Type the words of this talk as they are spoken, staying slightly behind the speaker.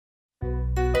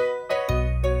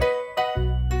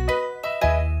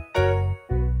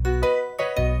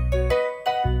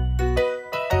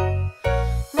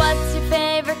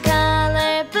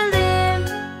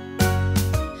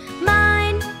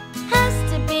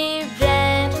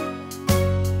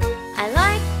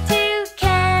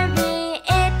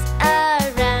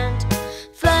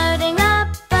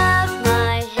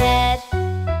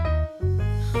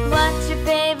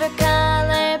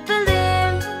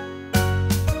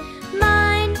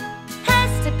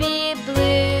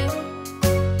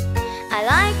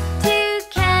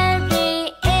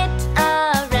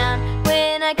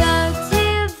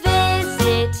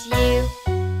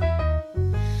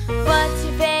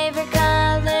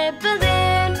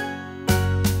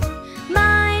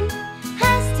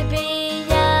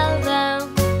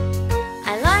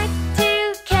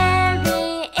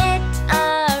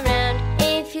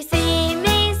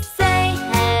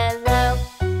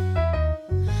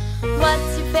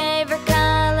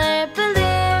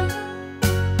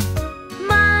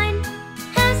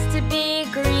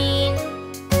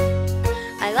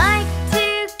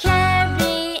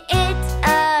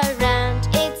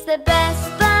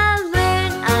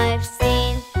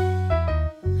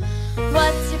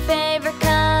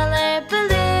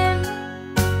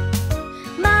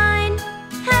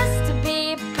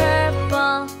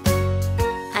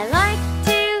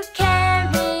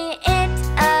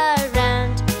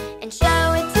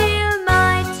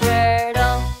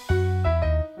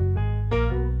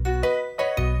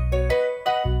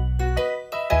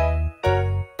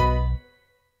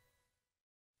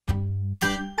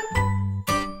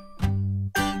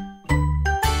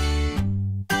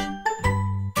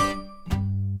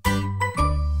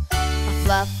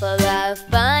A full of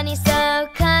bunnies, so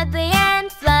cuddly and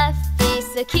fluffy,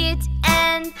 so cute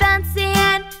and bouncy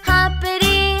and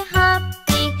hoppity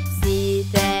hoppy. See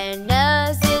their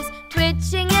noses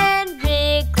twitching and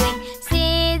wriggling,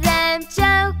 see them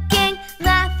joking,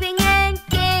 laughing and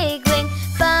giggling.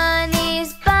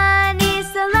 Bunnies,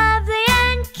 bunnies, so lovely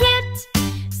and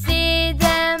cute. See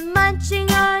them munching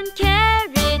on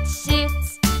carrot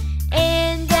shoots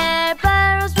in their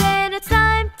burrows when it's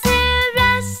time to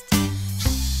rest.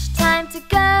 Shh, time to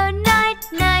go night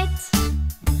night.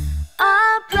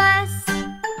 All bless.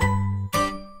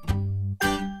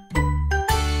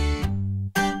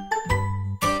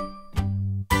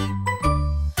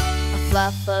 A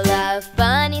fluff full of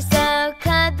bunnies, so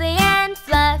cuddly and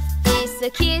fluffy, so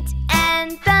cute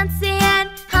and bouncy and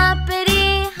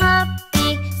hoppity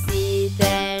hoppy. See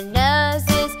their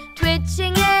noses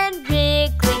twitching and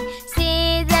wriggling,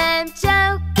 see them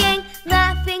joking,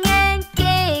 laughing and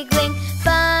giggling.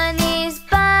 Bunnies,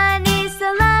 bunnies,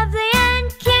 so lovely and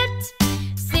cute.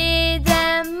 See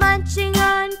them munching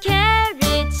on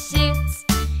carrot shoots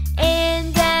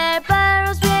in their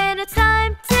burrows when it's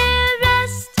time to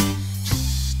rest.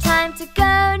 Shh, time to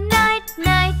go night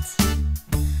night.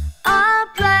 All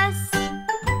bless.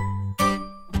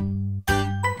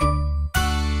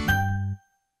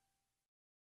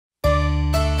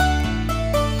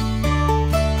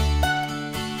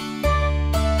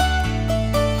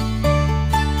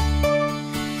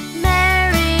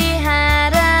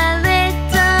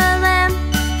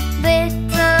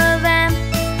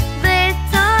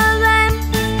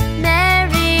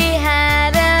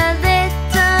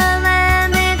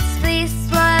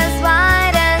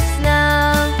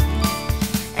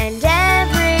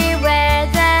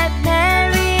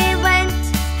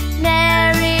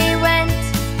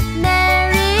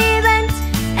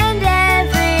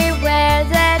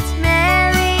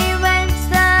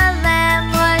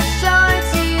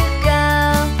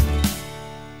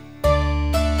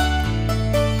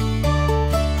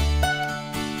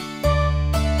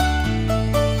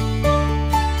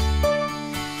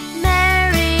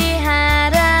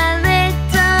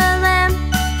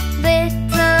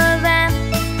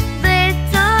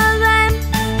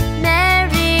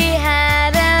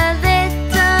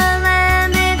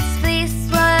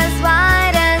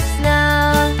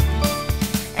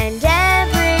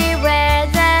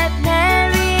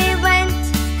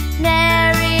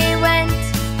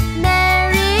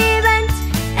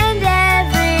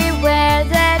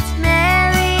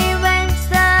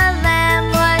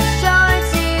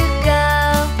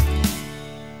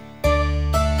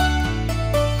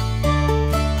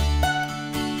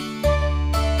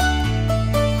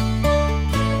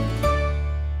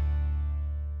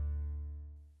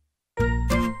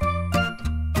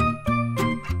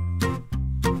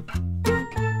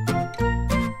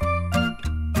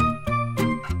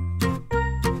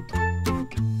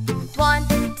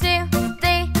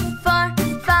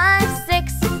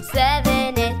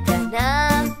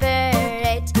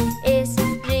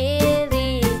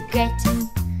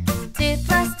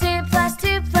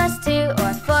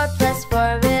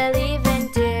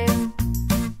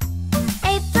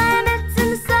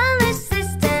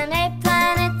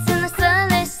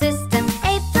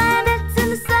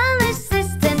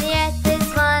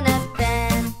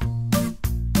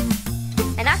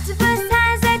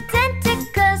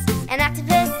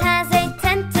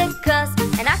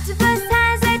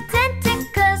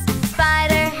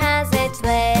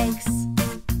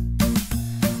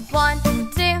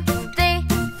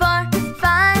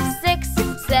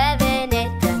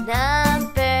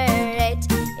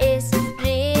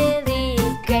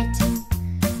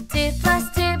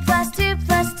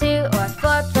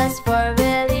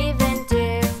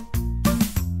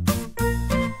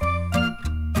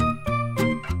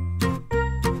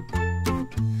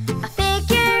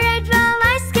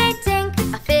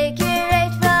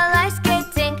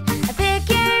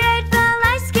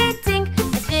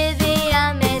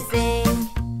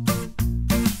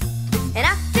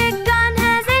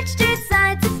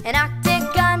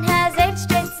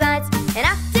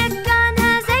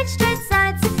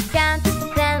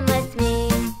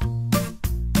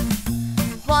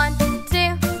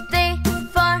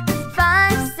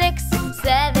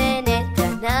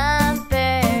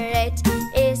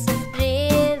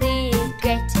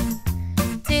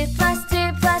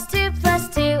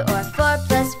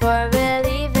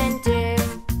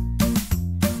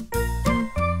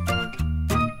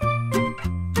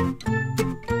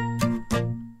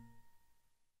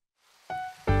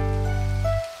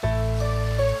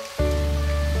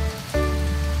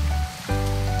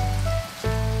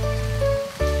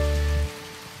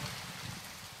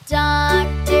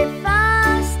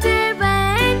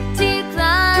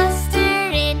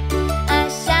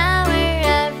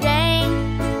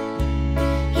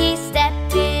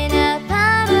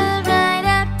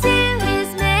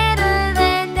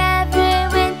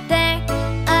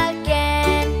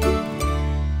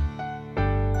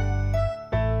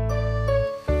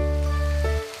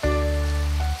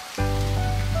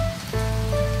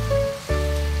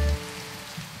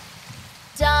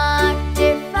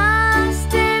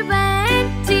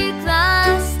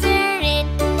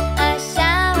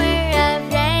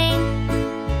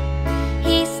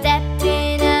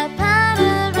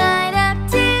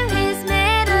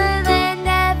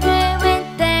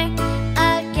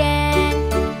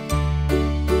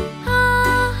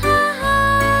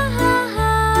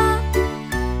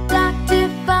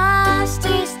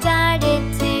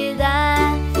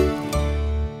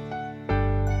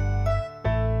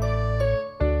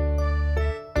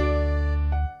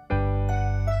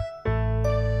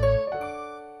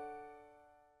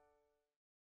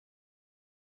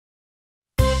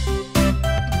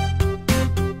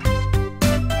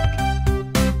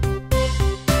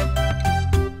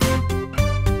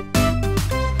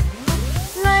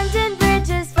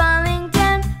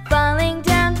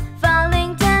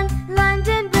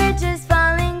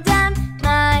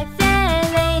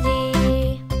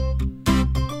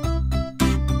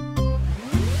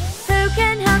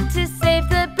 can help to save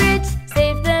the bridge?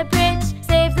 Save the bridge,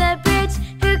 save the bridge.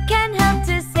 Who can help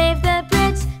to save the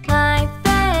bridge? My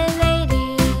fair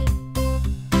lady.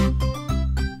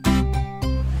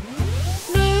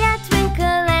 Mia,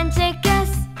 Twinkle, and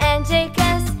Jacus, and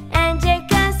Jacus, and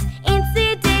Jacus.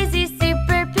 Incy, Daisy,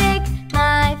 Super Pig,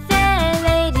 my fair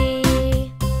lady.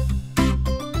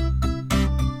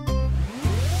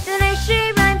 The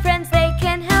nursery rhyme friends, they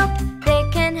can help, they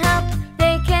can help,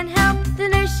 they can help. The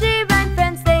nursery rhyme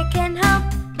friends, they can help,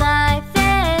 my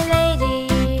fair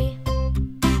lady.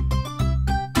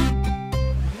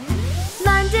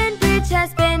 London Bridge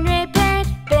has been repaired,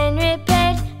 been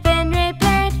repaired, been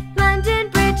repaired. London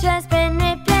Bridge has been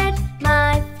repaired,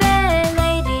 my fair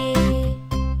lady.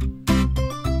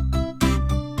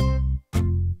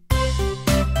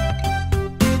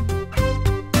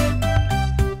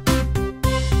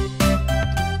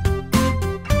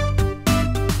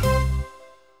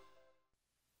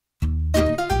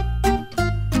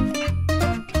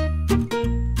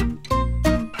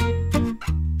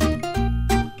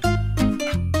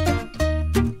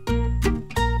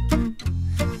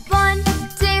 One,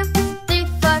 two, three,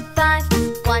 4, 5.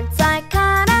 Once I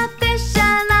caught a fish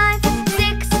alive.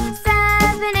 6,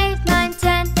 7, 8, 9,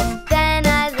 10. Then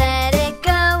I let it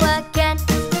go again.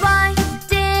 Why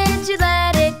did you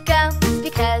let it go?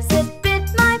 Because it bit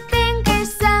my finger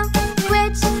so.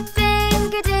 Which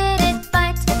finger did it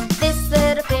bite? This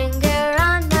little finger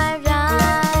on my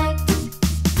right.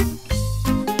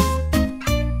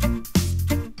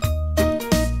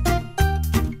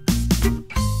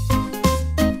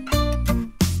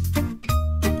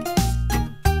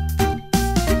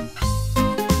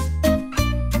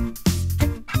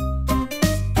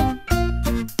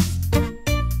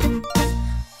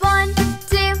 One,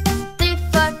 two, three,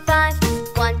 4, 5.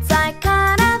 Once I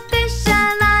caught a fish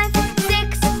alive.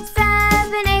 6,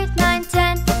 7, 8, 9,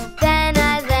 10. Then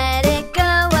I let it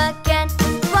go again.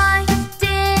 Why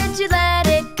did you let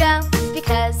it go?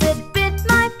 Because it bit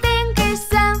my finger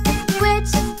so.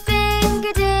 Which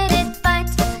finger did it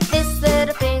bite? This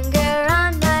little finger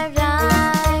on my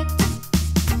right.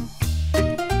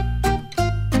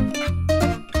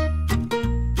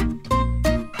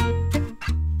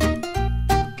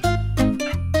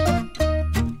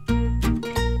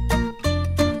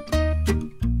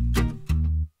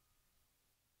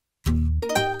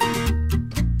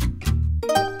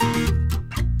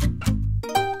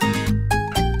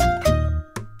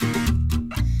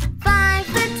 Five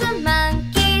little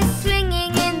monkeys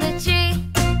swinging in the tree,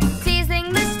 teasing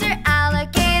Mr.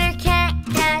 Alligator, can't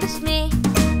catch me.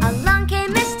 Along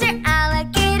came Mr.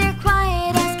 Alligator,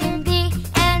 quiet as can be,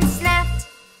 and snapped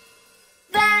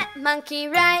that monkey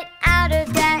right out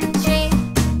of that tree.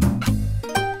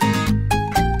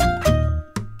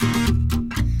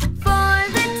 Four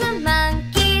little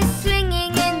monkeys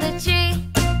swinging in the tree,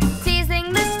 teasing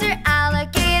Mr.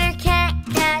 Alligator, can't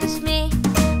catch me.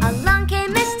 Along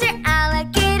came Mr.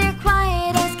 Alligator,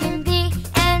 quiet as can be,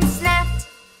 and snapped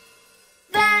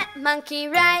that monkey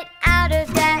right out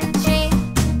of that tree.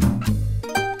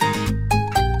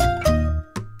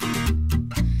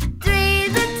 Three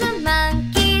little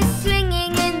monkeys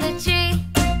swinging in the tree,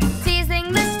 teasing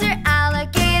Mr.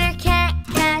 Alligator, can't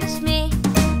catch me.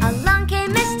 Along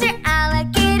came Mr.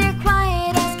 Alligator,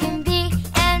 quiet as can be,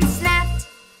 and snapped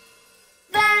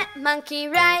that monkey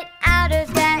right out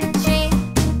of that tree.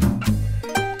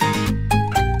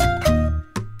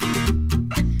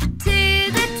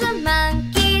 Two little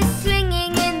monkeys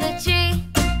swinging in the tree,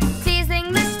 teasing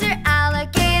Mr.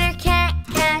 Alligator, can't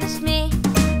catch me.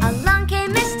 Along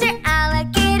came Mr.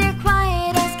 Alligator,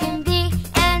 quiet as can be,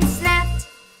 and snapped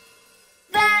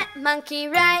that monkey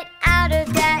right out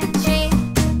of that tree.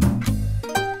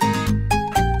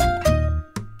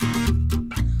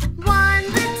 One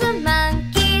little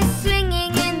monkey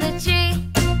swinging in the tree,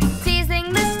 teasing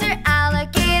Mr.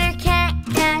 Alligator, can't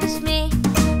catch me.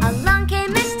 Along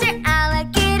came Mr.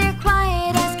 Alligator,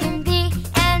 quiet as can be,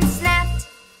 and snapped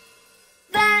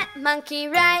that monkey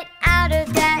right out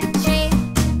of that tree.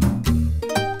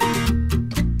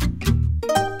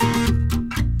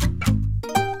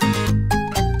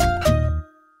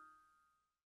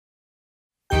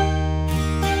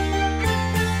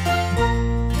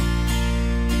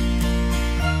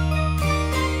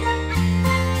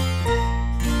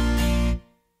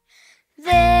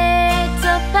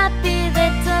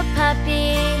 Little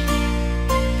puppy,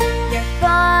 your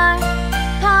four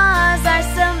paws are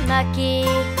so mucky.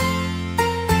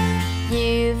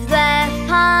 You've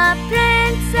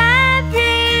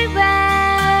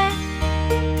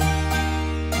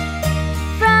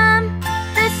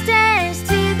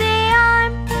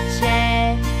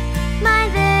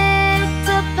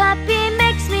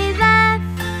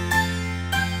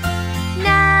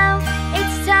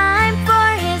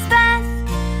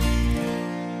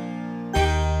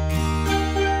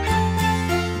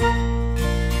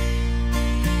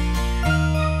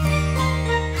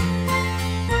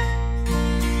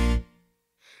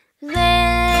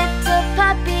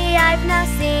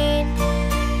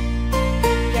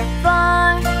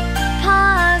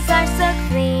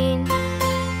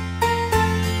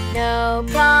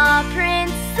paw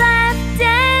prints left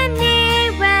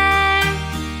anywhere.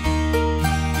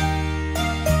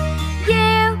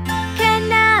 You can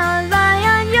now lie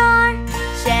on your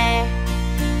chair.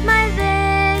 My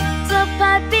little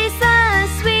puppy's so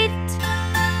sweet.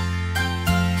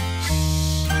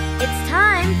 Shh, it's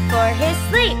time for his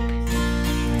sleep.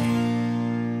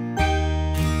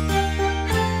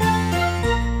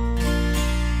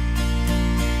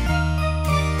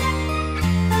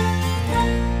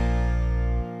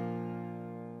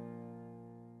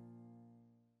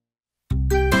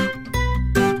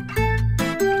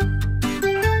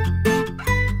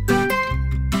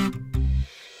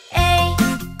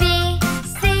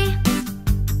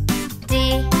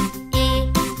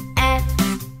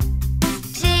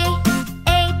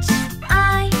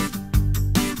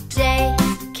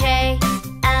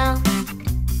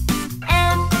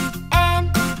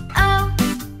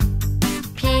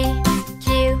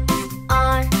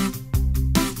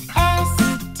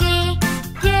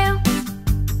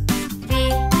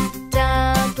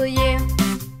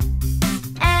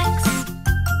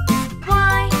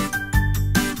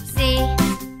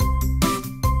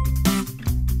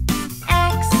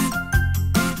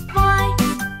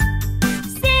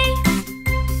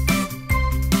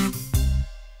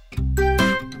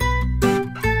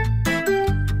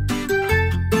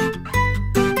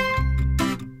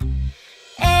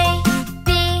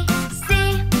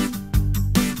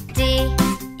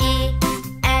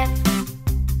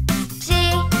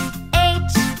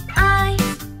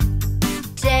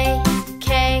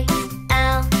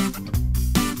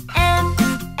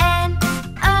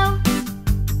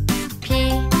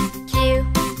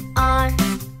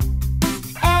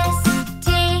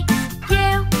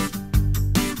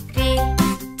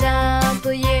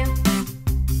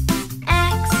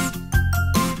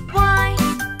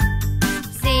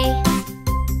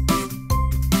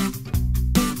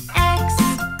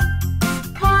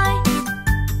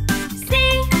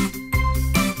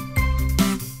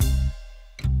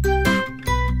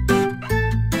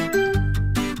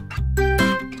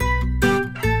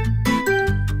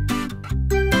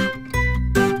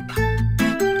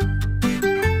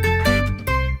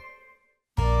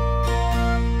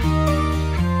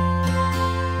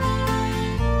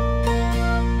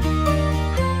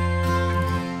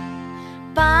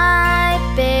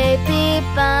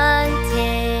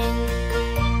 Bunting.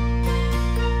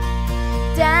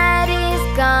 Daddy's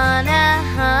gone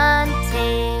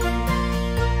a-hunting,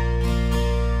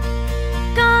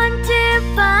 gone to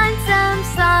find some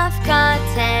soft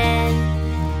cotton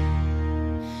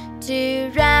to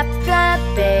wrap the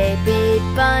baby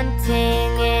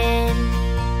Bunting in,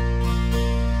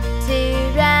 to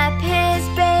wrap his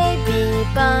baby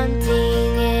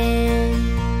Bunting in.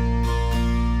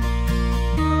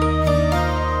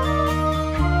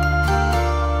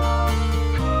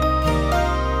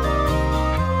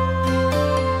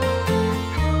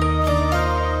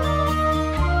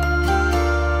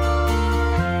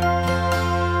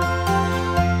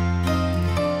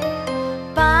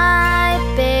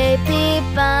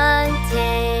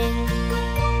 Bunting,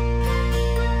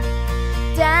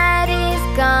 Daddy's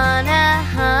gone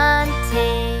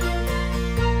a-hunting,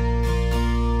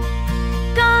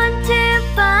 gone to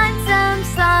find some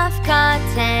soft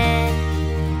cotton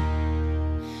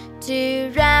to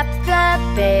wrap the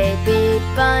baby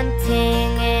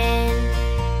Bunting in,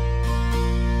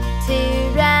 to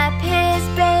wrap his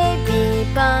baby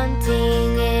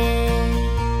Bunting in.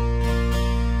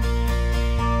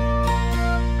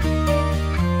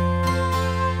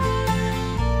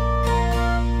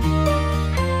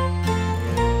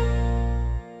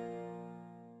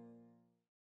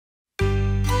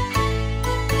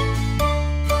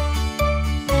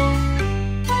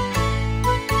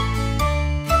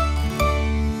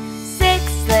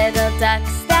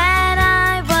 Ducks that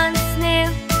I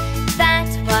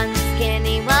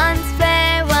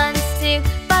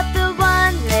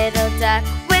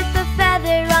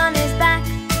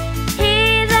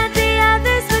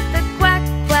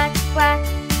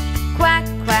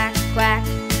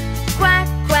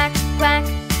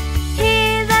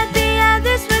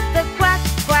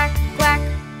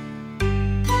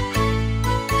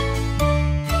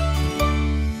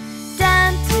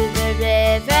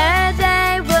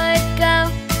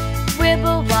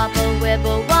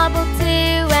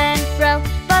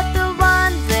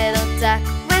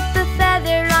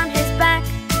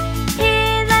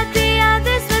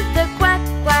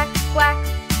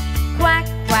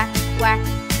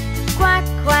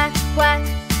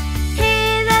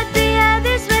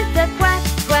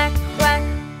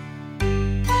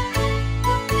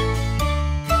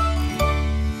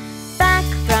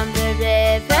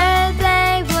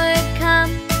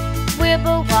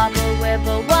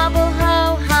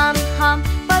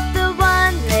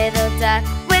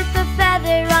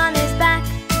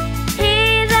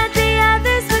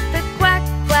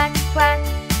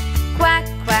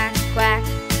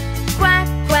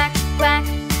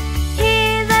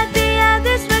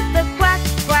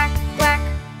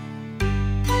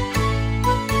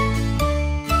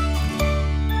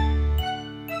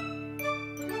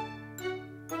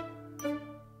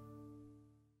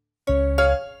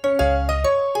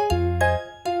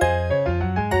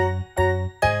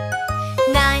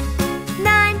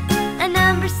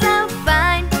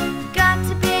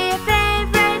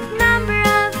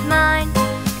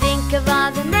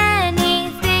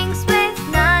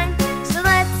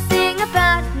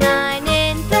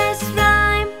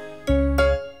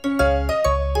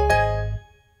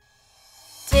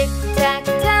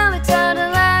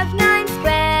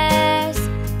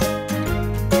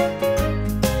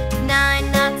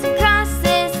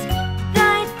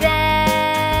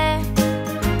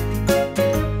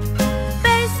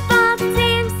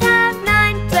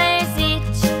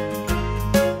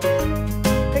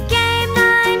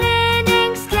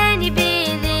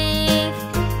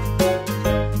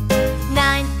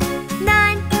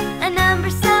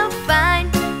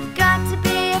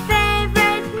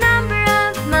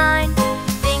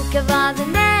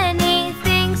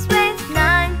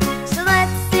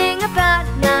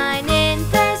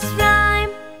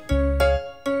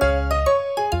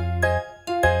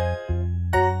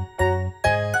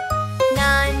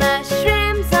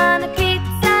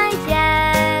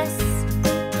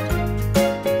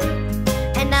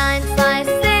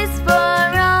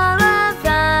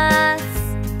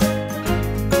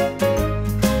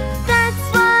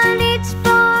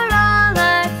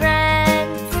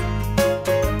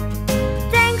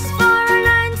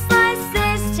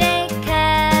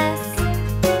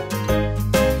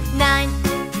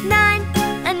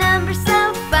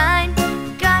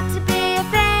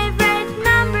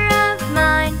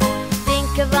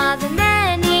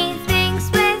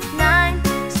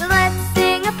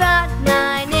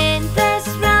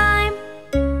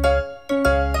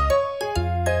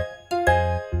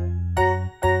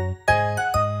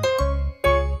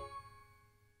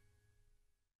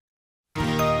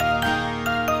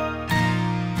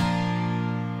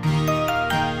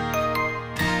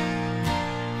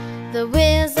the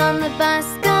wheels on the bus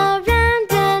go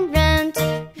round and round,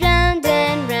 round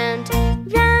and round,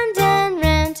 round and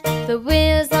round. The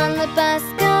wheels on the bus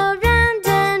go round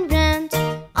and round,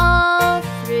 all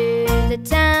through the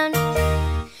town.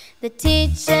 The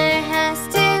teacher has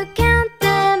to count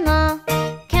them all,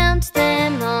 count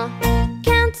them all,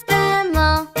 count them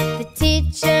all. The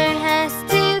teacher has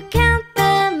to count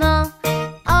them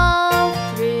all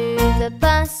through the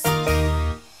bus.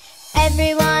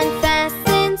 Everyone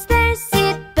fastens their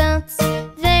seatbelts,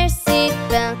 their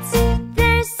seatbelts,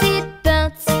 their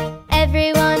seatbelts.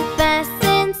 Everyone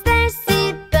fastens their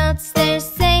seatbelts, they're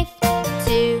safe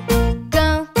to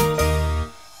go.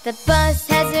 The bus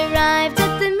has arrived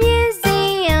at the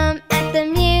museum, at the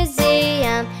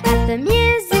museum, at the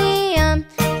museum.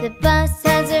 The bus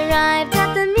has arrived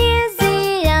at the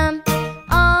museum,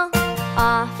 all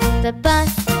off the bus.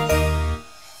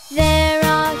 They're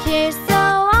all here, so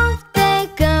off they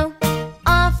go,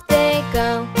 off they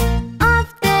go,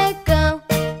 off they go.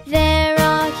 They're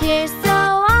all here, so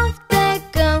off they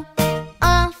go,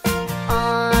 off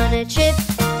on a trip.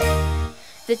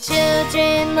 The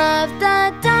children love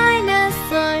the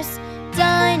dinosaurs,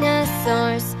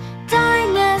 dinosaurs,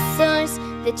 dinosaurs.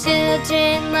 The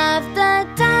children love the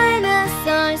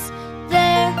dinosaurs,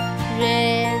 they're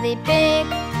really big.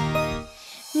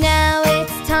 Now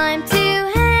it's time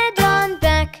to head on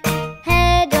back,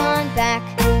 head on back,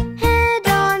 head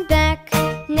on back.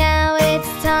 Now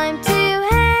it's time to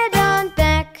head on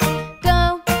back,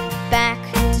 go back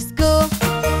to school.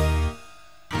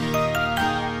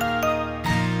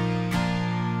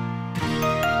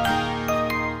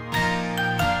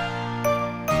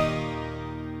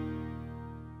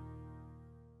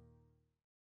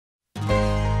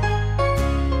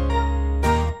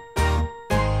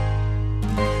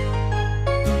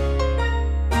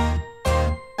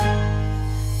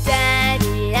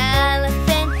 Daddy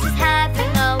Elephant is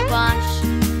having a wash.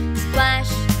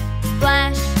 Splash,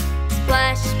 splash,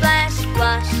 splash, splash,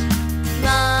 splash.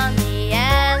 Mommy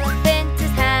Elephant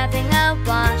is having a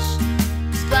wash.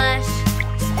 Splash,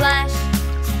 splash,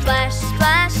 splash,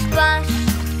 splash, splash.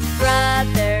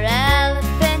 Brother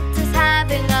Elephant is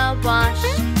having a wash.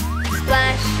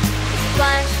 Splash,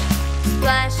 splash,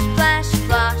 splash, splash,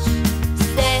 splash.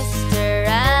 Sister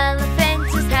Elephant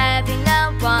is having a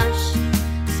wash.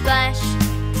 Splash,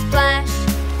 splash,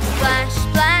 splash,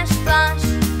 splash, splash.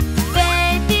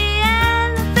 Baby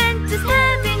Elephant is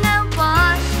having a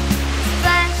wash.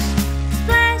 Splash,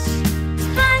 splash,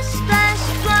 splash, splash,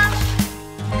 splash.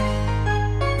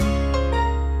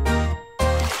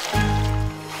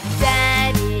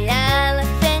 Daddy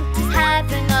Elephant is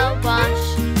having a wash.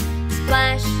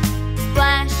 Splash,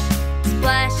 splash,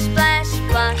 splash, splash,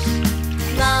 splash.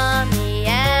 Mommy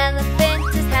Elephant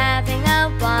is having a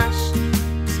wash.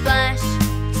 Splash,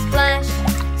 splash,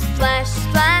 splash,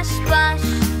 splash, splash.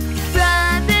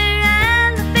 Brother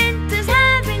Elephant is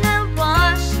having a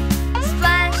wash.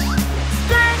 Splash,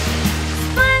 splash,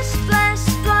 splash, splash,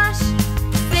 splash.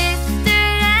 Sister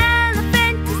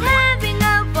Elephant is having a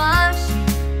wash.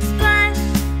 Splash,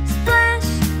 splash,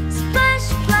 splash,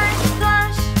 splash,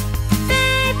 splash.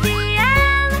 Baby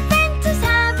Elephant is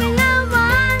having a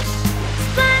wash.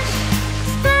 Splash,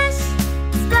 splash,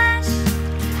 splash,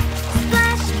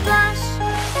 splash, splash.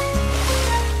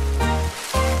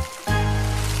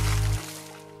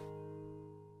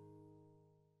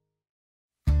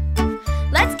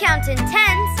 Let's count in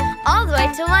tens all the way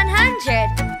to 100.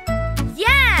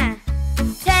 Yeah!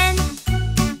 10,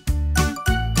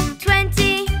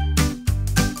 20,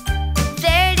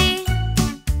 30,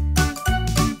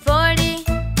 40,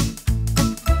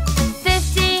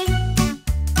 50,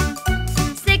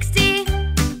 60,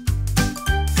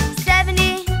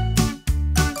 70,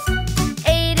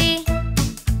 80,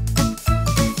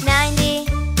 90,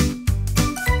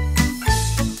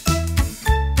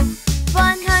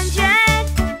 100.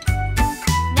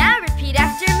 Now repeat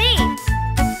after me.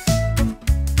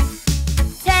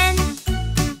 10,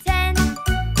 10,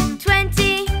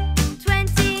 20,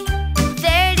 20,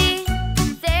 30,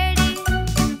 30,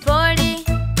 40,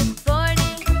 40,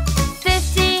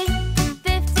 50,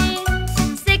 50,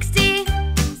 60,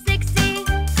 60,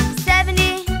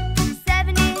 70,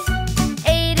 70,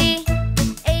 80,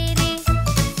 80,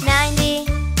 90,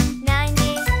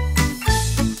 90,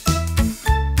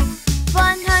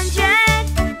 100,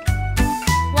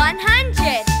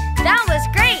 100. That was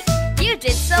great. You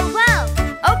did so well.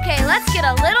 Okay, let's get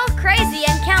a little crazy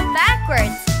and count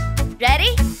backwards.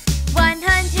 Ready?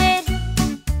 100,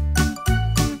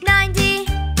 90,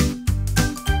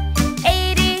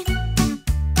 80,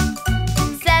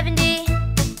 70,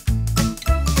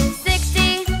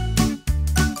 60,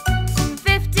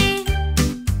 50,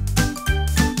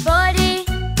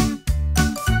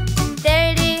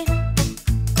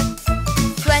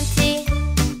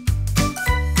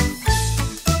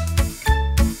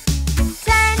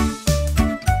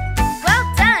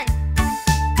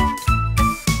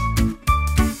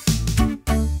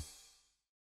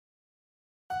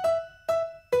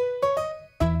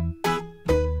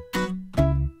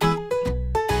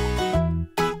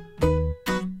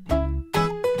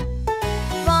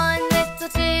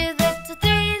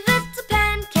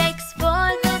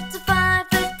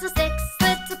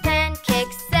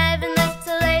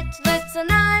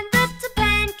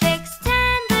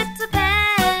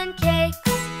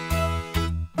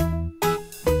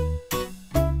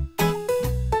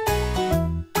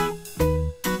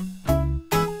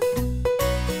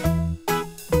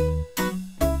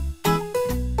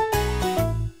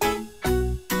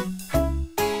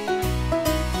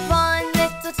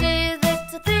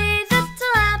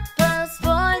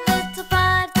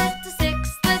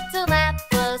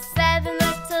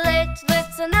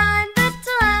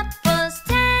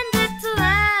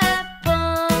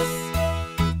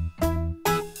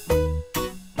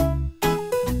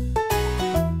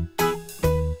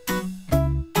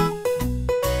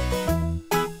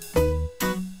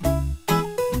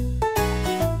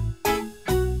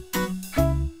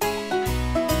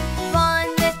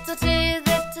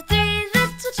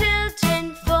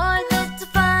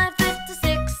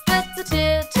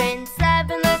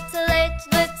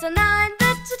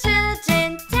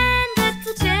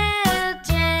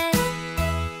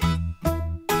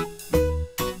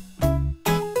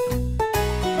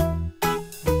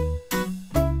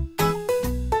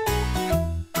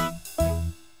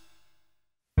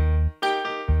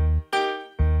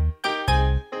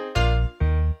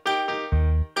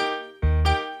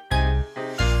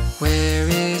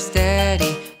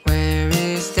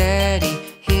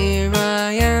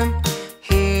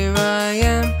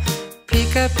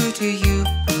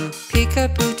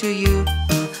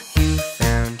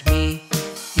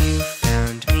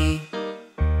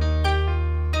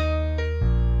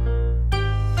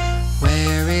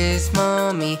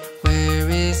 mommy? Where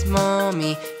is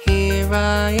mommy? Here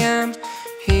I am,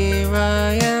 here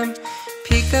I am.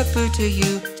 Peek-a-boo to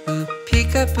you, ooh,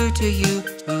 peek-a-boo to you,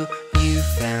 ooh. You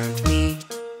found me,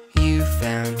 you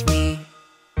found me.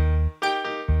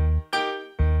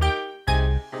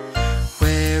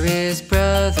 Where is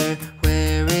brother?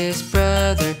 Where is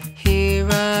brother? Here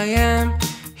I am,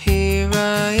 here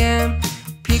I am.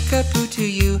 Peek-a-boo to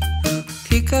you, ooh,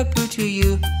 peek-a-boo to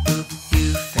you, ooh.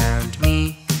 You found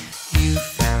me, you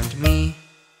found me.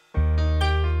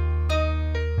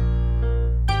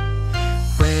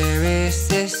 Where is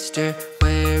sister?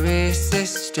 Where is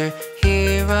sister?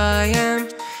 Here I am,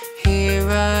 here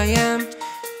I am.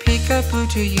 Peek-a-boo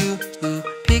to you, ooh,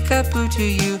 peek-a-boo to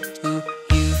you, ooh.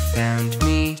 You found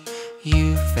me,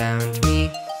 you found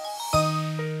me.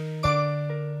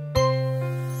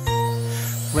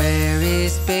 Where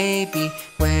is baby?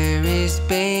 Where is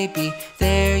baby?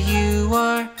 There you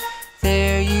are,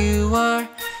 there you are.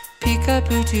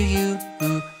 Peek-a-boo to you,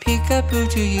 ooh, peek-a-boo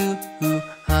to you, ooh.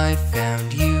 I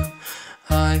found you,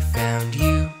 I found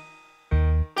you.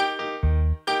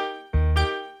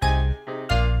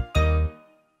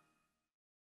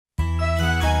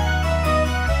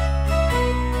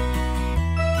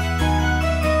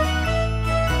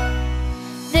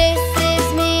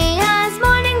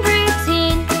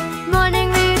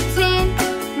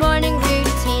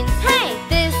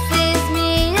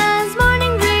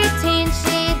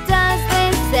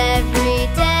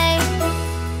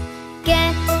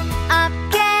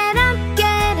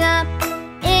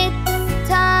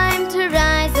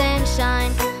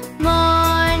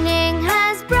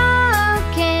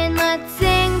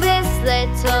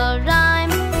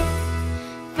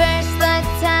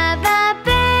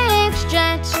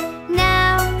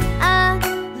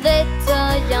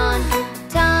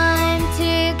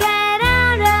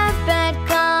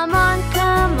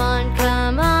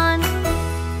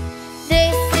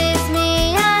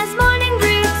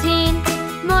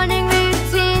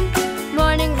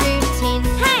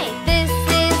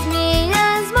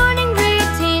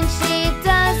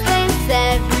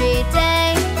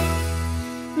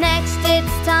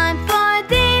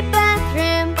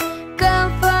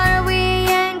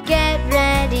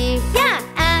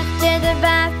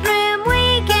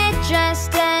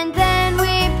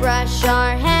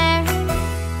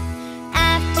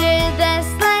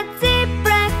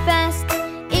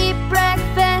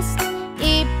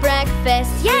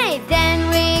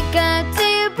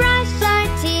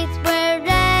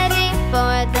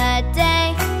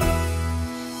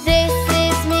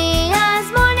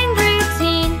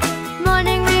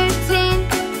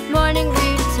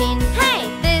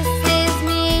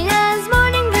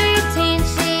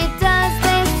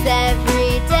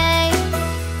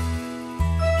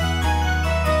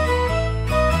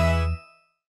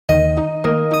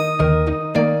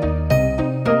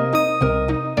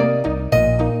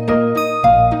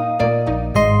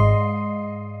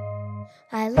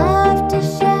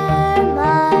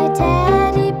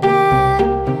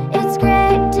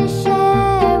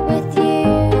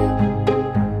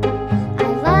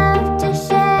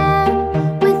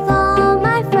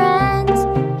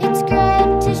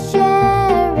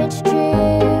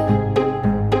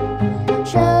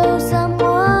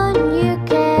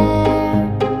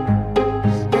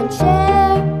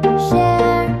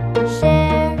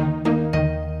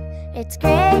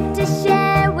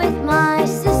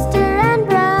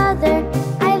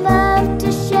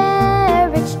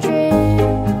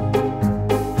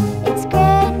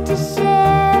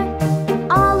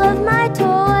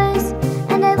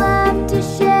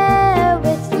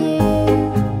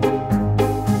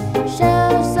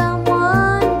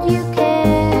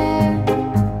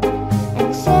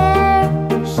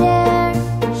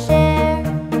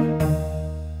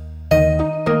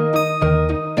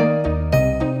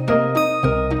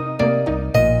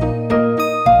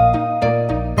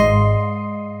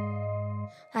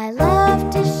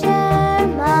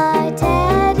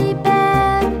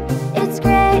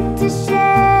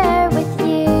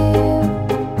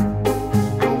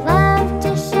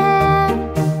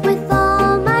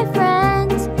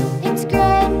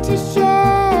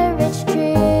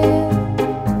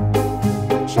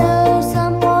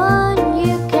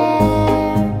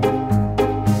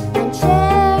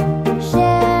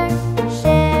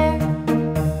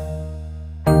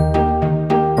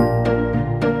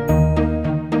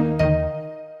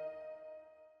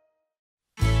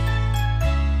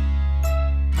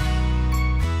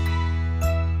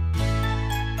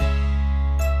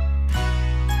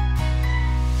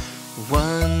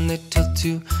 little,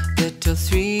 2 little,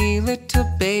 3 little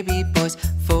baby boys,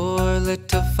 4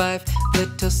 little, 5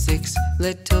 little 6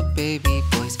 little baby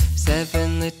boys,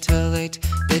 7 little 8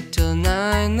 little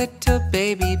 9 little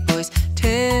baby boys,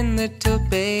 10 little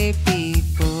baby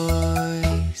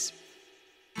boys.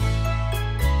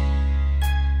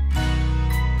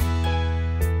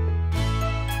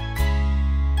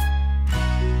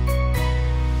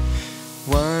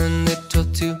 One little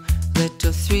 2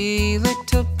 little 3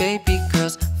 little baby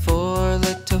girls, 4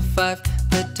 little 5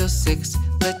 little 6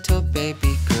 little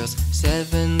baby girls,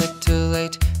 7 little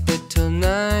 8 little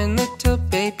 9 little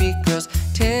baby girls,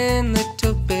 10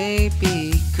 little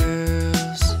baby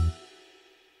girls.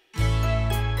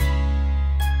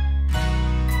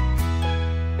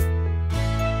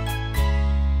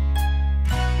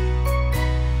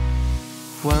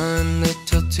 One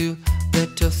little 2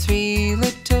 little 3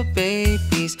 little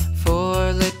babies,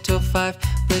 4 little 5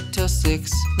 little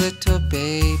 6 little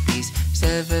babies,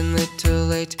 7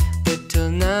 little 8 little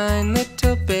 9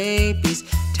 little babies,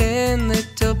 10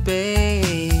 little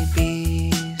babies.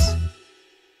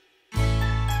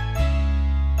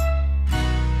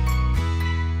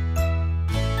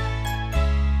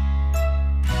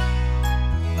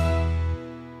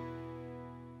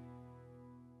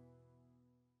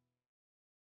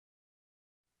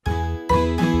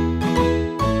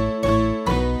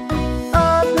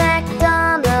 Old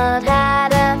Macdonald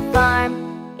had a farm,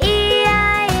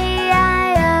 E-I-E-I-O.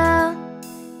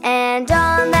 And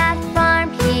on that farm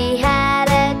he had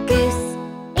a goose,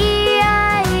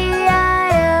 E-I-E-I-O.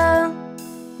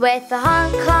 With a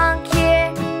honk honk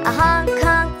here, a honk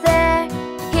honk there,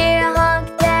 here a honk,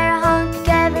 there a honk,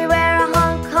 everywhere a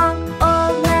honk honk.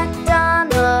 Old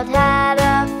Macdonald had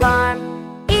a farm,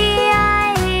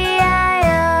 E-I-E-I-O.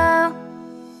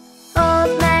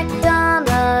 Old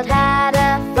Macdonald had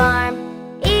a farm,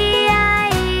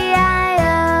 E-I-E-I-O.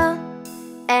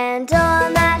 And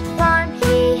on that farm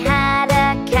he had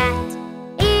a cat,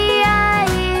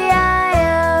 E-I-E-I-O.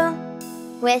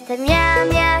 With a meow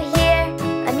meow here,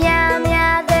 a meow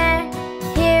meow there,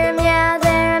 here a meow,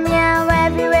 there a meow,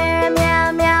 everywhere a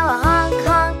meow meow. A honk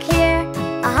honk here,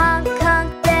 a honk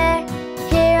honk there,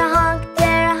 here a honk,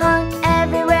 there a honk,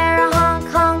 everywhere a honk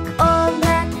honk. Old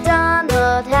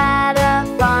Macdonald had a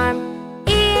farm,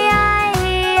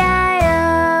 E-I-E-I-O.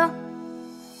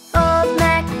 Old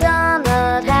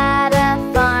Macdonald had a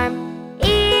farm,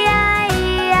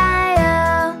 E-I-E-I-O.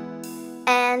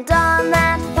 And on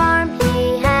that farm he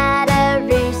had a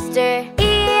rooster,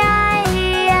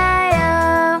 E-I-E-I-O.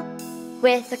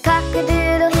 With a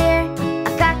cock-a-doodle here, a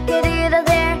cock-a-doodle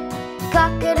there,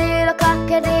 cock-a-doodle,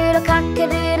 cock-a-doodle,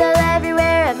 cock-a-doodle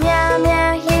everywhere. A meow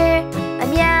meow here, a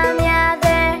meow meow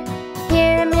there,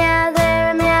 here a meow, there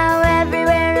a meow,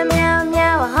 everywhere a meow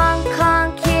meow. A honk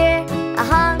honk here, a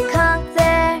honk honk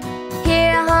there,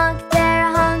 here a honk, there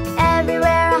a honk,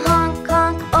 everywhere a honk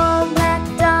honk. Old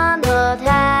Macdonald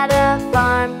had a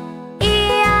farm,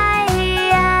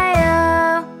 E-I-E-I-O.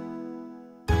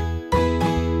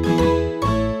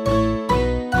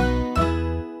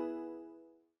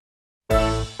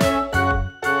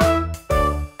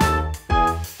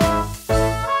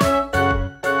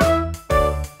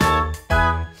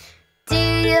 Do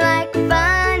you like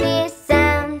funny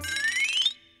sounds?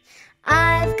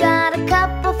 I've got a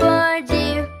couple for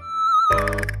you.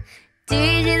 Do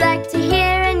you like to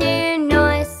hear a new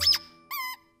noise?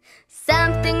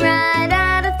 Something right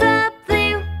out of the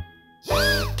blue.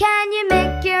 Can you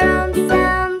make your own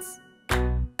sounds?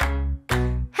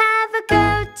 Have a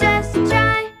go, just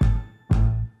try.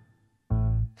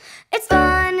 It's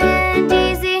fun and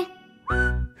easy.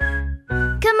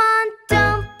 Come on,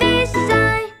 don't be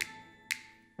shy.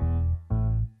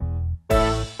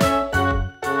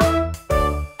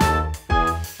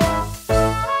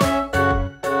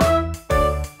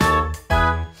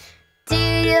 Do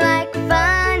you like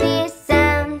funny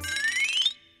sounds?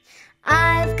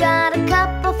 I've got a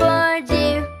couple for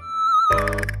you.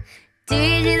 Do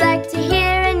you like to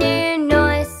hear a new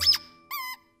noise?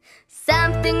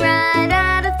 Something right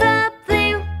out of the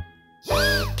blue.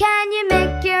 Can you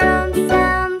make your own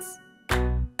sounds?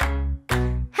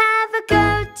 Have a go,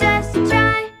 just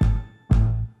try.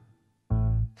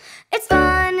 It's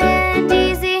fun and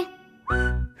easy.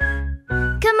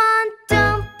 Come on,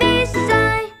 don't be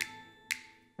shy.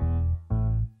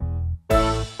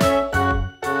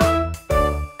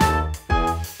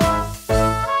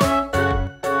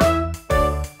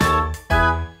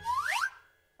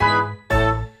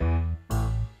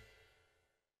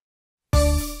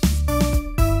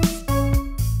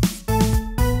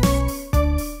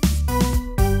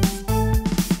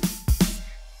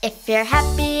 If you're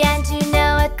happy and you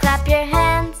know it, clap your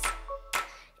hands.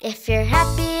 If you're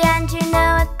happy and you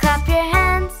know it, clap your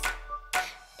hands.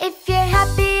 If you're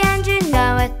happy and you know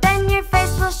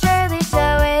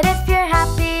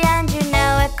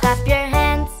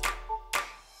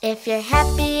If you're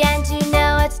happy and you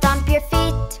know it, stomp your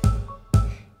feet.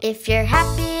 If you're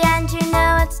happy and you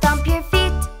know it, stomp your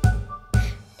feet.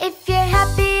 If you're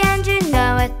happy and you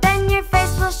know it, then your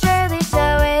face will surely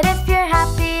show it. If you're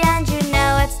happy and you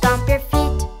know it, stomp your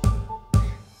feet.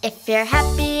 If you're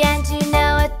happy and you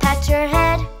know it, pat your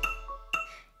head.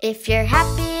 If you're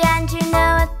happy and you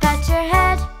know it, pat your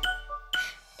head.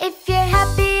 If you're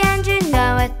happy and you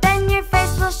know it, then your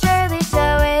face will surely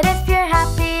show it. If you're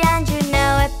happy and you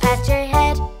know it, pat your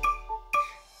head.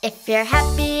 If you're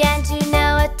happy and you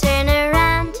know it, turn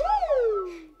around.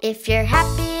 If you're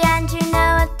happy and you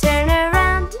know it, turn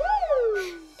around.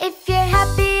 If you're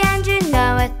happy and you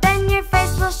know it, then your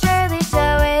face will surely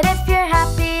show it. If you're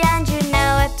happy and you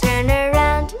know it, turn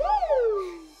around.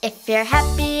 If you're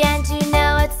happy and you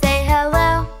know it, say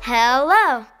hello,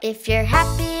 hello. If you're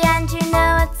happy and you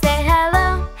know it, say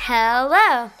hello,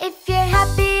 hello. If you're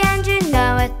happy and you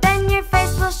know it, then your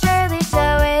face will surely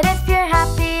show it. If you're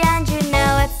happy and you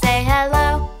know it, say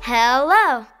hello,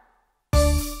 hello.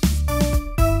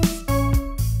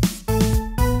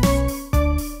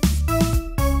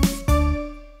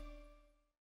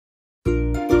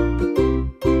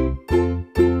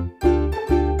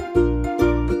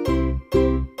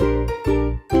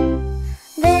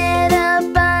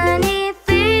 Little Bunny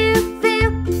Foo Foo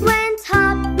went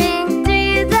hopping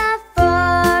through the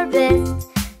forest,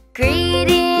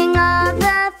 greeting all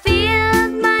the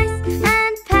field mice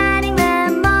and patting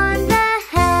them on the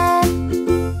head.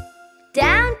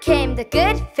 Down came the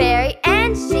good fairy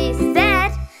and she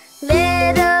said,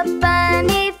 Little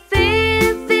Bunny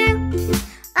Foo Foo,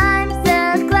 I'm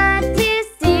so glad to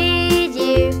see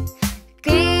you,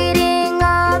 greeting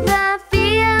all the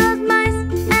field mice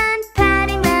and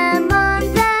patting them on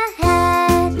the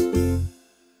head.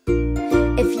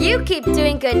 If you keep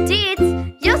doing good deeds,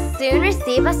 you'll soon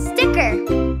receive a sticker.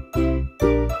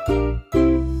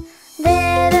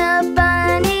 Little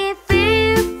Bunny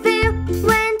Foo Foo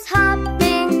went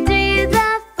hopping through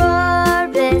the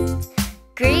forest,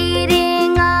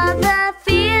 greeting all the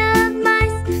field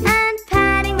mice and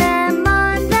patting them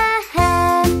on the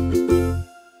head.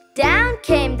 Down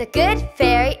came the good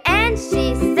fairy and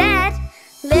she said,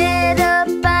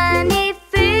 Little Bunny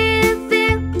Foo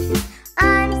Foo,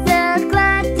 I'm so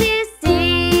glad to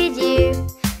see you,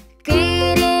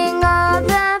 greeting all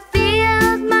the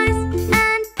field mice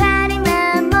and patting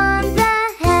them on the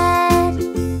head.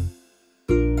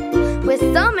 With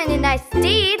so many nice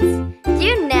deeds,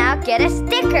 you now get a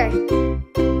sticker.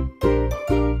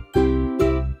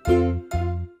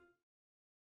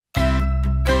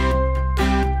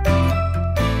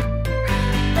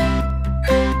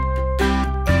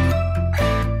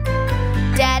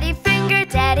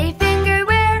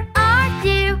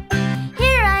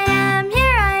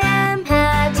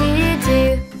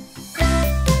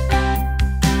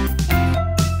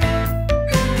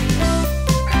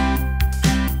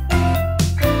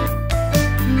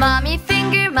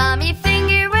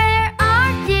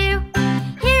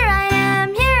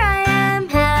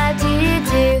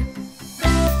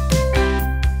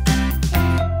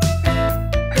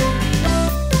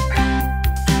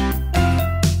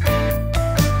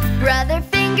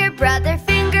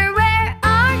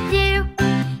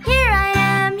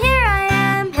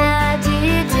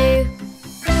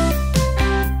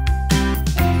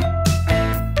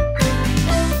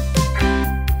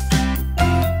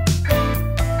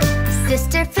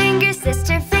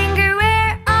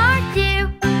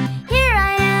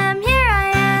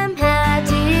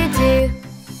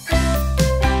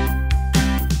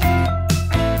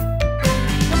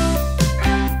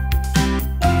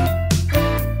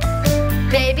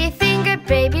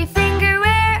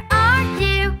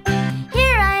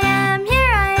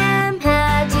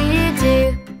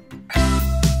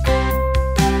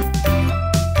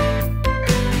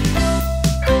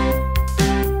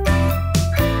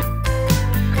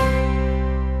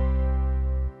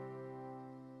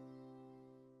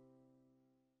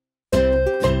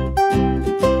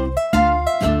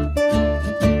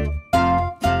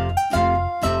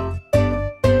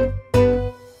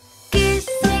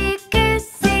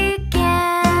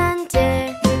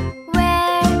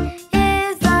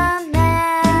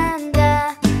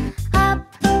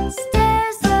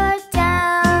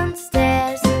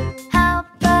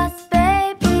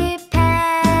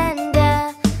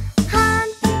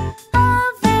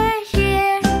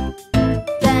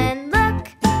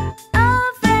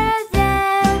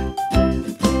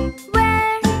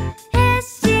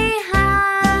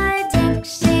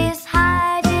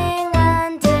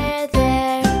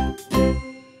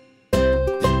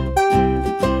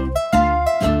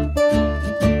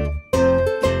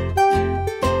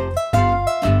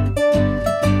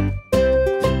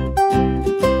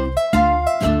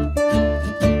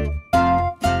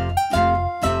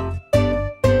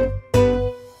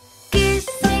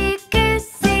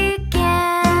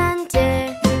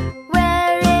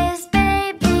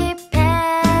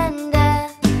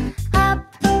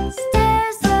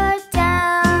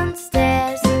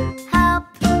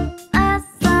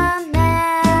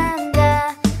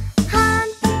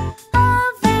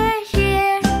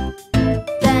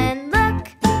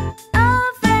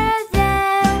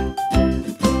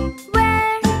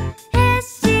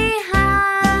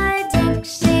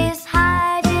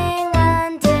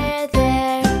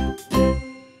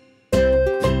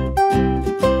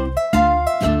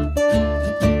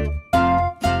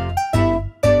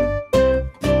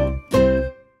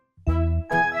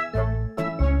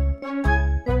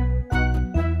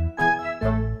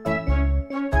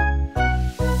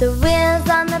 wheels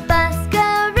on the bus go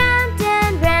round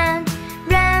and round,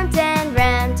 round and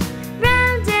round,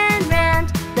 round and round.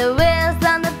 The wheels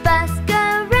on the bus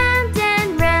go round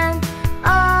and round,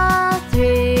 all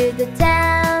through the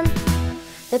town.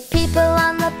 The people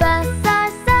on the bus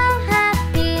are so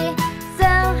happy,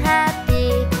 so happy,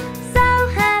 so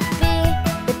happy.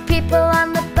 The people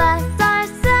on the bus are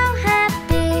so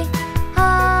happy,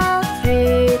 all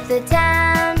through the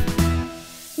town.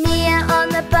 Nia on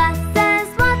the bus says,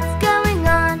 "What's going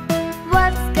on?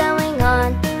 What's going on?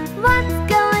 What's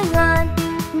going on?"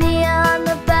 Nia on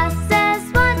the bus says,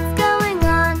 "What's going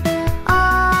on?"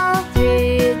 All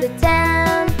through the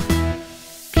town.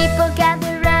 People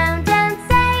gather round and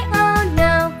say, "Oh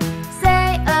no," say,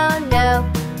 "Oh no,"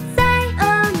 say,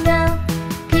 "Oh no."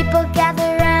 People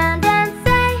gather round and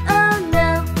say, "Oh no,"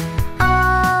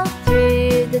 all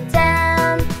through the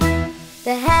town.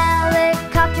 The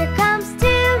helicopter comes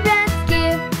to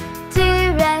rescue, to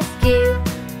rescue,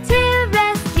 to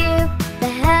rescue.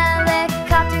 The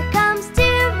helicopter comes to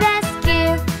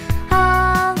rescue,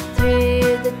 all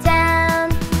through the town.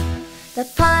 The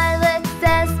pilot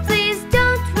says, "Please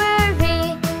don't worry,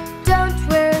 don't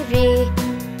worry,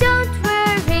 don't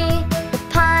worry." The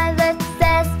pilot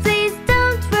says, "Please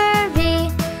don't worry,"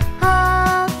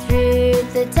 all through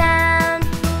the town.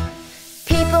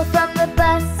 People from the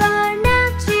bus are now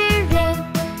cheering,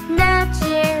 now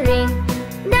cheering,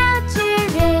 now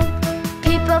cheering.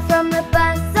 People from the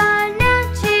bus are now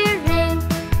cheering,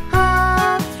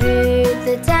 all through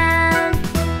the town.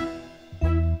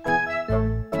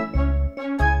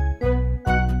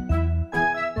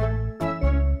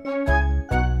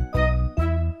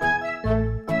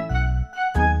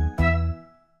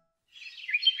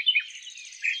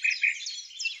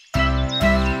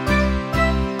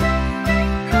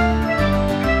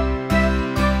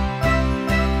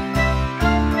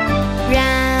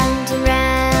 Round and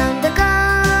round the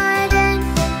garden,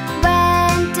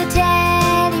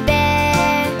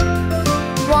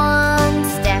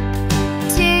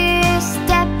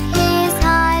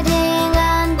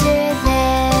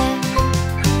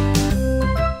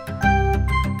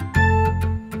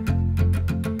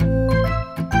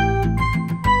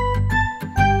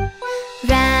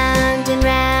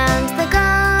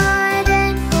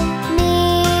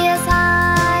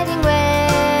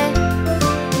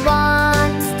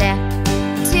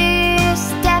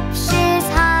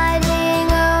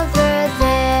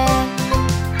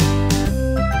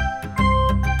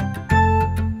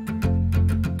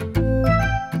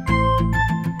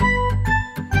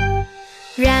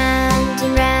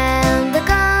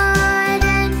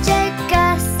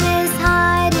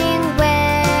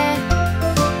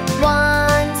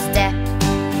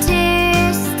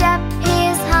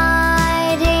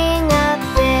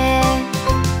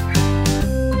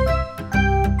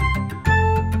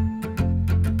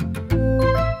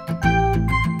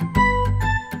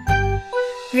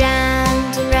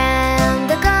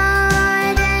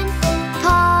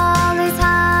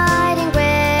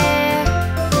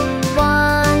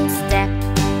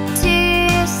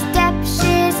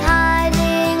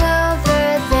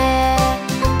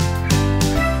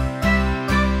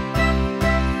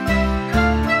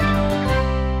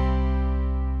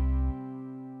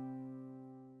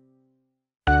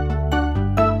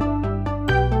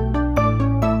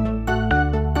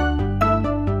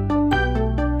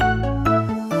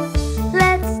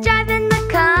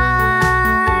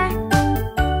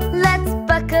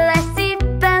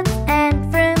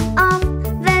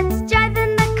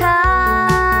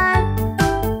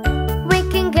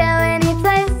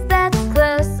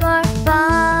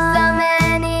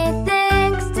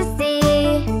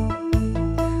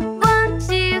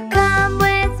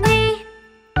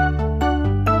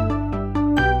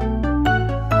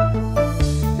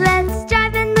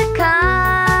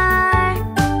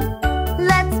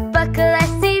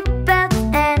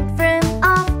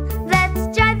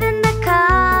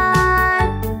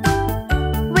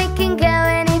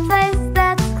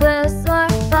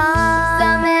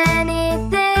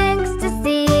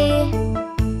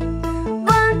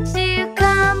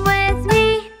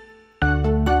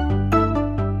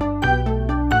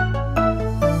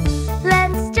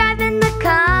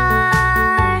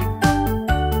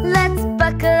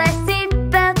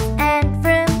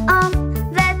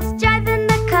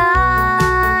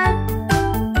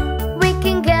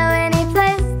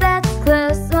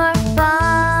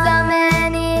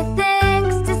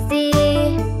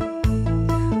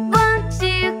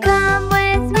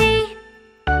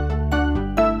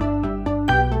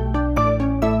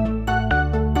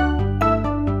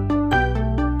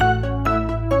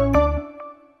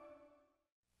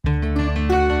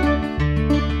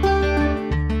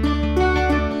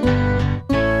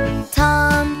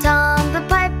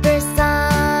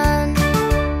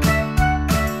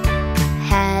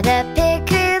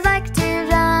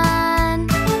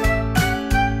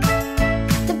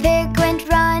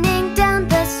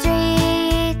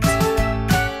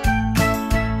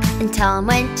 and Tom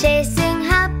went chasing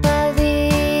happily.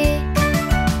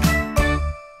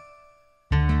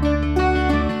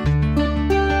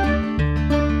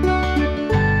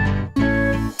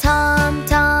 Tom,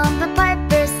 Tom, the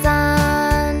piper's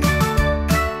son,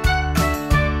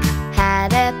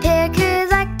 had a pig who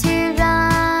liked to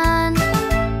run.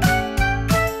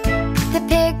 The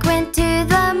pig went to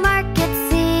the market,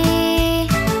 see,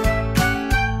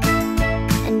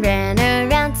 and ran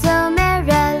around so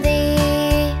merrily.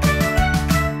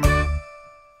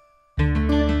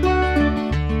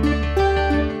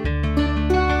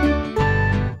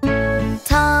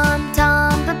 Tom,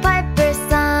 Tom, the piper's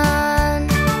son,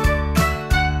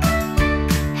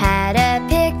 had a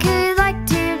pig who liked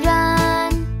to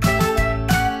run.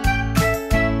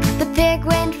 The pig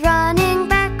went running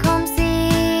back home,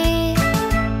 see,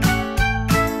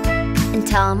 and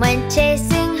Tom went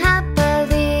chasing happily.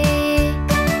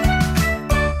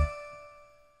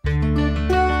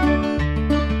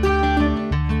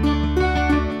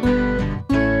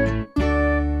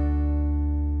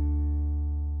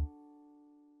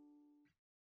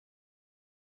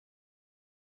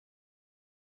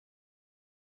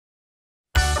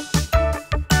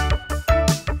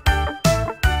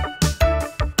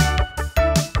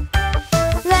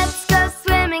 Let's go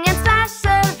swimming and splash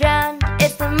around.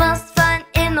 It's the most fun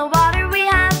in the water we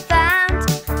have found.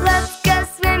 Let's go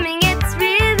swimming, it's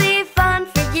really fun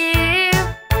for you.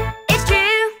 It's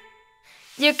true.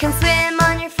 You can swim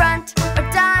on your front or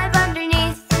dive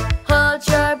underneath. Hold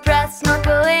your breath,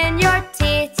 snorkel in your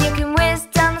teeth. You can whiz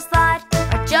down the slide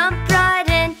or jump right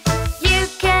in. You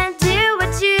can do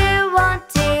what you want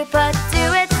to, but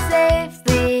do it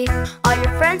safely. All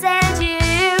your friends and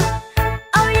you.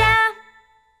 Oh yeah.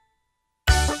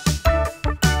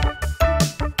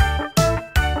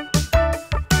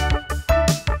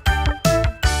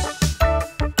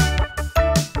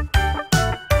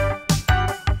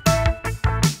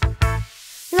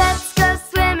 Let's go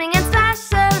swimming and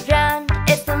splash around.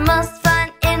 It's the most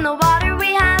fun in the water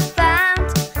we have found.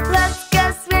 Let's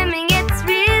go swimming, it's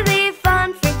really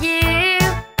fun for you.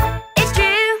 It's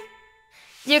true.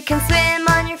 You can swim